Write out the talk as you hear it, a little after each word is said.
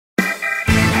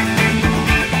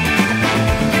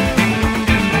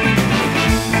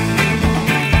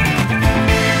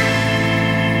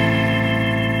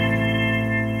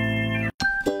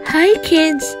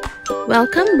kids!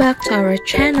 Welcome back to our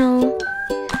channel.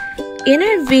 In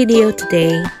our video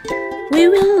today, we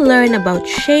will learn about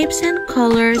shapes and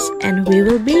colors, and we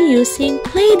will be using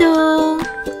play-doh.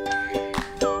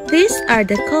 These are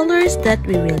the colors that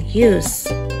we will use: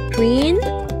 green,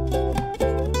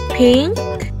 pink,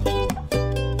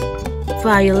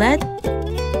 violet,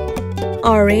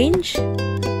 orange,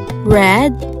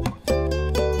 red,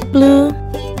 blue,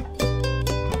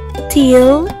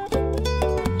 teal,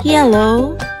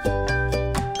 yellow,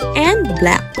 and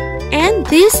black. And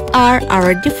these are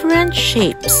our different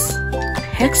shapes: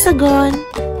 hexagon,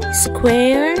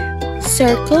 square,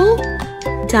 circle,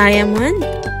 diamond,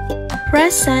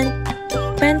 crescent,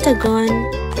 pentagon,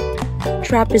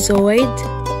 trapezoid,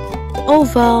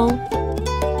 oval,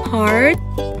 heart,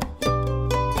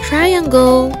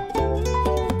 triangle,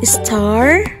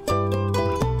 star,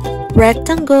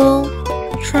 rectangle,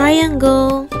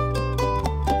 triangle,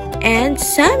 and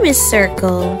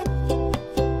semicircle.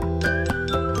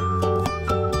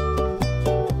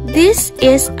 This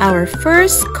is our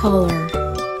first color.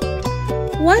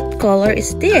 What color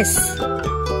is this?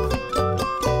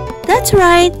 That's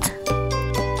right.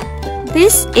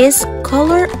 This is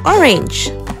color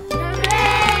orange.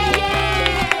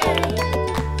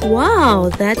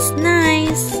 Wow, that's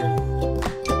nice.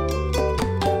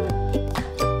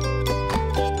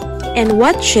 And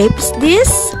what shape is this?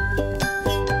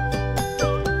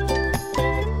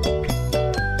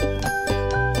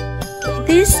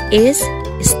 This is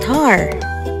star.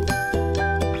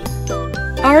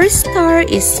 Our star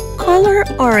is color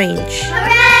orange.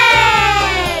 Hooray!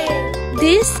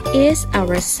 This is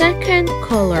our second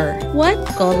color. What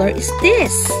color is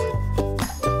this?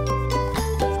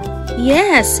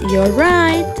 Yes, you're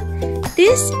right.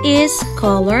 This is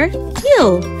color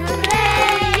teal.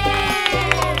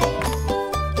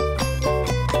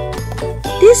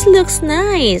 This looks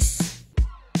nice.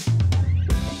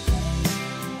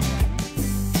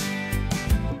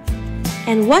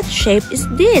 And what shape is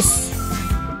this?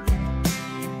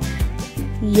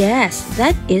 Yes,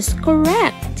 that is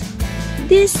correct.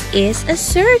 This is a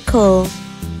circle.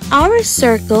 Our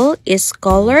circle is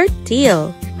color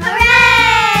teal.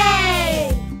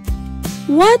 Hooray!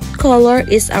 What color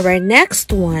is our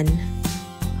next one?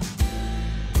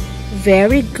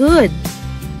 Very good.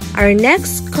 Our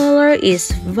next color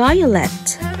is violet.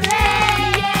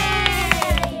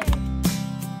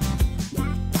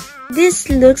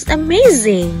 This looks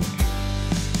amazing.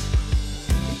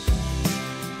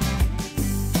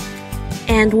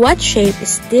 And what shape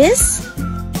is this?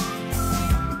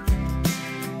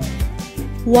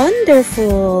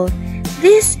 Wonderful!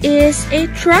 This is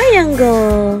a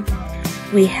triangle.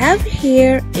 We have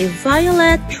here a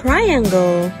violet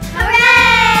triangle.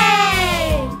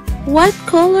 Hooray! What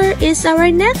color is our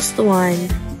next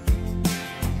one?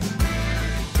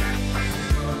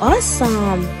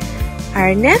 Awesome!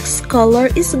 Our next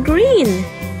color is green.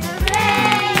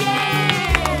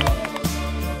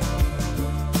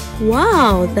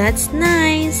 Wow, that's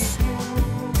nice.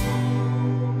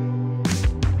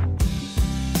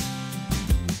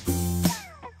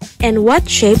 And what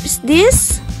shape is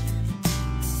this?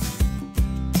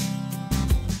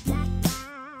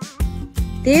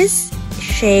 This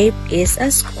shape is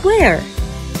a square.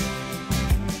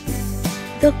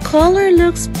 The color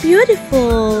looks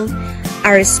beautiful.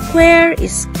 Our square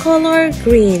is color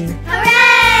green.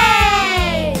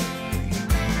 Hooray!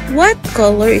 What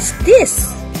color is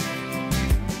this?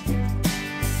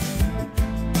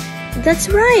 That's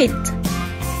right.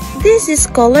 This is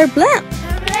color black.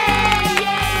 Hooray!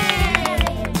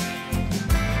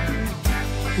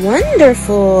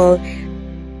 Wonderful.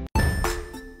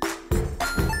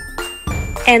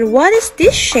 And what is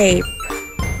this shape?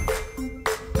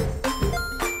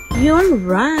 You're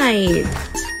right.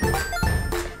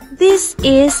 This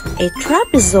is a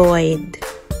trapezoid.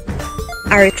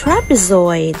 Our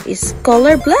trapezoid is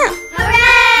color black.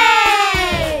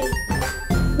 Hooray!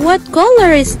 What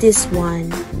color is this one?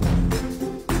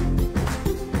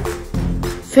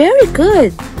 Very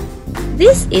good.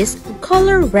 This is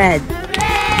color red.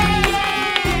 Hooray!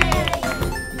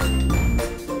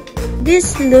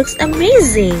 This looks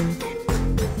amazing.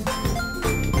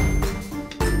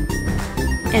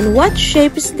 And what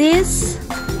shape is this?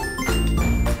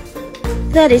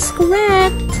 That is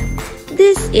correct.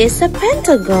 This is a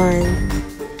pentagon.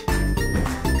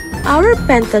 Our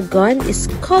pentagon is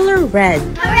color red.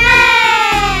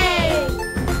 Hooray!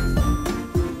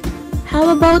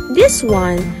 How about this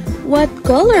one? What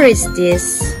color is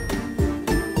this?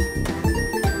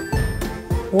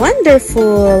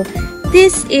 Wonderful!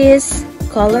 This is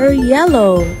color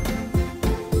yellow.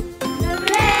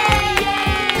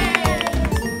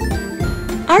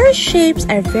 Our shapes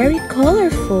are very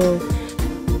colorful.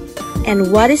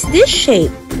 And what is this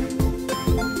shape?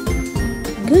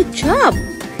 Good job!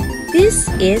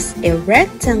 This is a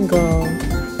rectangle.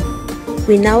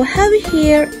 We now have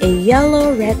here a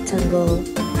yellow rectangle.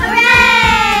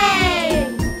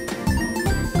 Hooray!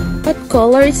 What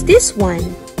color is this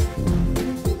one?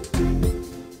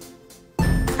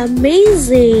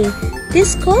 Amazing!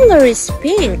 This color is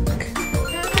pink.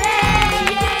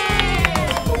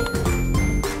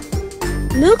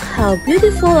 Look how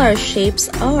beautiful our shapes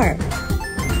are.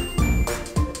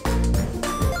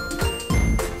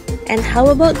 And how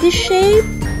about this shape?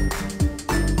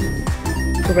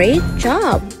 Great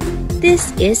job!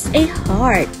 This is a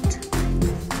heart.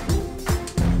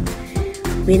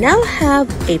 We now have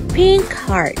a pink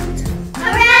heart.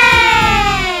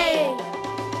 Hooray!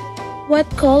 What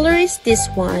color is this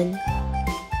one?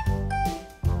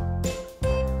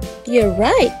 You're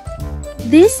right.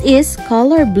 This is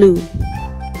color blue.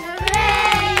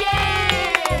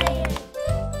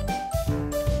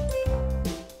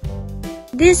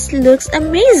 This looks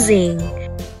amazing.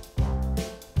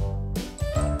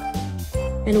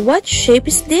 And what shape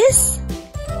is this?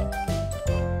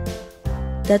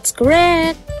 That's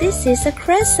correct. This is a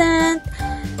crescent.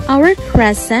 Our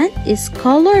crescent is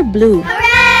color blue.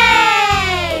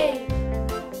 Hooray!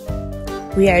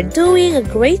 We are doing a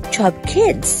great job,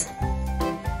 kids.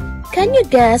 Can you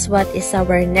guess what is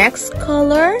our next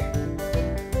color?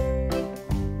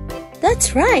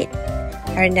 That's right.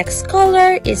 Our next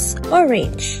color is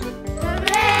orange.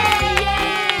 Hooray!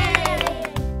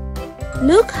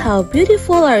 Look how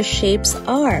beautiful our shapes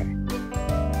are.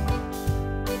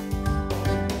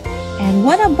 And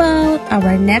what about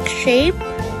our next shape?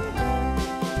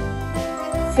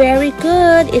 Very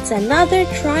good, it's another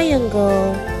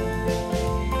triangle.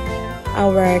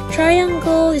 Our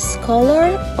triangle is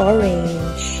color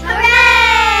orange.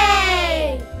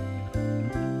 Hooray!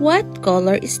 What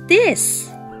color is this?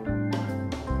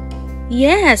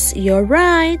 Yes, you're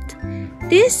right.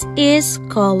 This is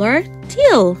color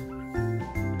teal.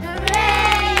 Hooray!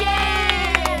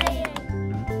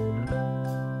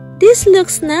 This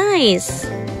looks nice.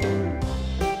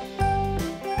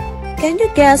 Can you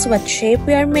guess what shape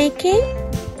we are making?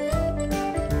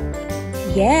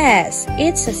 Yes,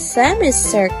 it's a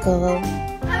semicircle.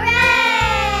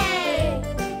 Hooray!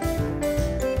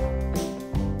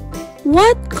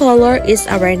 What color is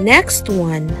our next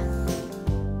one?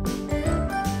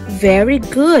 Very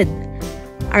good.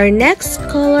 Our next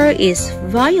color is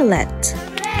violet.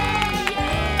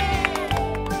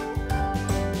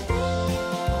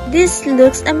 This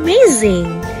looks amazing.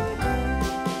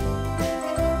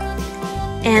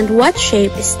 And what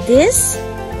shape is this?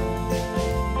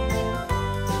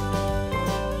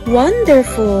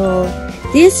 Wonderful!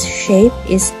 This shape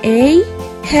is a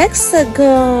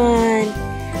hexagon.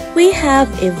 We have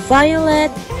a violet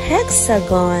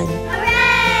hexagon.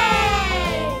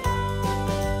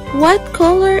 What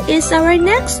color is our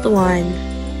next one?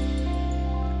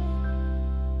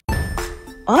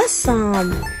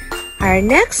 Awesome! Our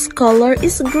next color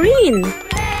is green.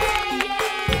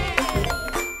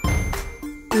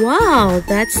 Wow,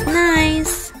 that's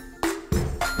nice.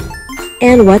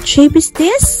 And what shape is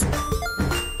this?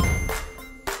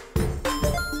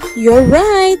 You're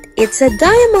right, it's a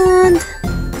diamond.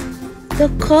 The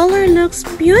color looks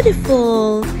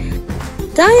beautiful.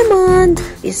 Diamond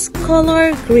is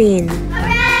color green.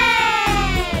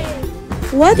 Hooray!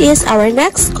 What is our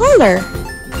next color?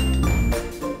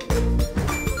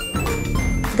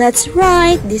 That's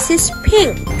right, this is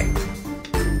pink.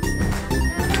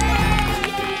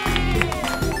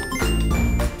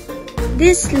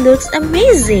 This looks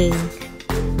amazing.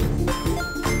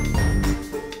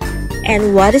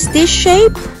 And what is this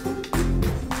shape?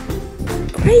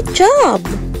 Great job!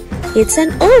 It's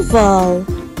an oval.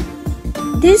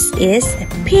 This is a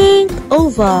pink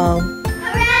oval.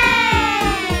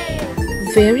 Hooray!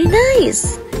 Very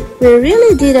nice. We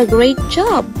really did a great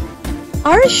job.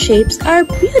 Our shapes are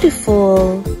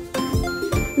beautiful.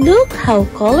 Look how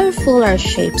colorful our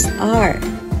shapes are.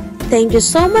 Thank you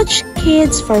so much,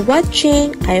 kids, for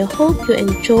watching. I hope you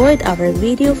enjoyed our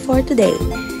video for today.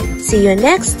 See you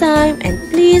next time, and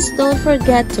please don't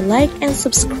forget to like and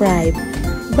subscribe.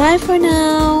 Bye for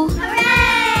now.